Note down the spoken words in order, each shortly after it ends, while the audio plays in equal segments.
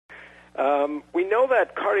We know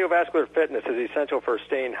that cardiovascular fitness is essential for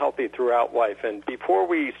staying healthy throughout life. And before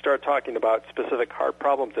we start talking about specific heart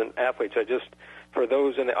problems in athletes, for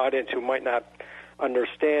those in the audience who might not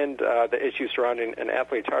understand the issues surrounding an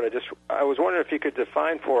athlete's heart, I was wondering if you could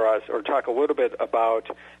define for us or talk a little bit about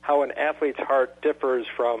how an athlete's heart differs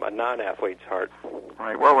from a non-athlete's heart.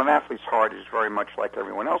 Right. Well, an athlete's heart is very much like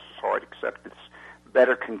everyone else's heart, except it's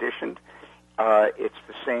better conditioned. It's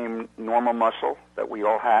the same normal muscle that we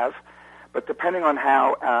all have. But depending on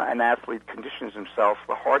how an athlete conditions himself,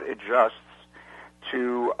 the heart adjusts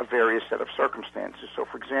to a various set of circumstances. So,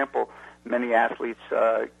 for example, many athletes,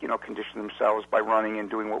 condition themselves by running and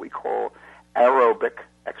doing what we call aerobic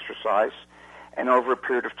exercise. And over a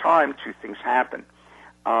period of time, two things happen.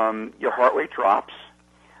 Your heart rate drops.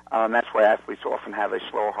 That's why athletes often have a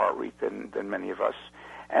slower heart rate than many of us.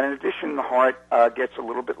 And in addition, the heart gets a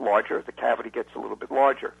little bit larger. The cavity gets a little bit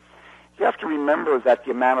larger. You have to remember that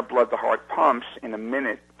the amount of blood the heart pumps in a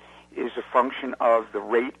minute is a function of the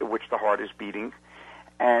rate at which the heart is beating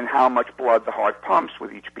and how much blood the heart pumps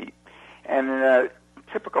with each beat. And in a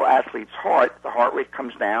typical athlete's heart, the heart rate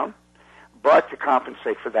comes down, but to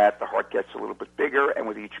compensate for that, the heart gets a little bit bigger, and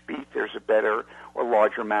with each beat, there's a better or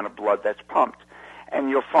larger amount of blood that's pumped. And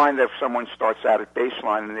you'll find that if someone starts out at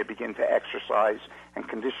baseline and they begin to exercise and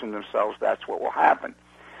condition themselves, that's what will happen.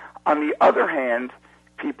 On the other hand,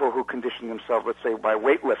 people who condition themselves, let's say by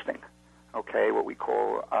weightlifting, what we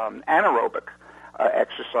call anaerobic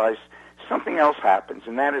exercise, something else happens,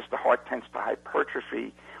 and that is the heart tends to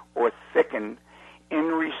hypertrophy or thicken in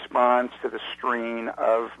response to the strain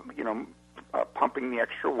of, pumping the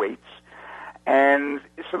extra weights. And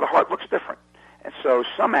so the heart looks different. And so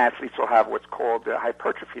some athletes will have what's called a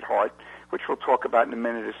hypertrophied heart, which we'll talk about in a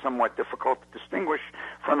minute, is somewhat difficult to distinguish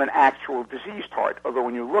from an actual diseased heart. Although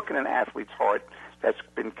when you look at an athlete's heart that's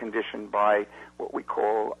been conditioned by what we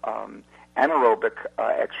call anaerobic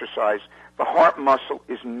exercise, the heart muscle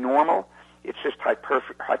is normal. It's just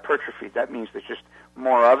hypertrophy. That means there's just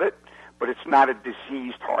more of it, but it's not a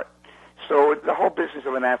diseased heart. So the whole business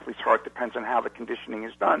of an athlete's heart depends on how the conditioning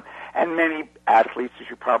is done. And many athletes, as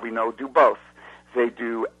you probably know, do both. They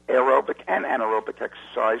do aerobic and anaerobic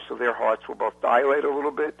exercise, so their hearts will both dilate a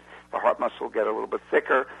little bit, the heart muscle will get a little bit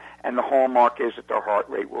thicker, and the hallmark is that their heart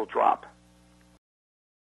rate will drop.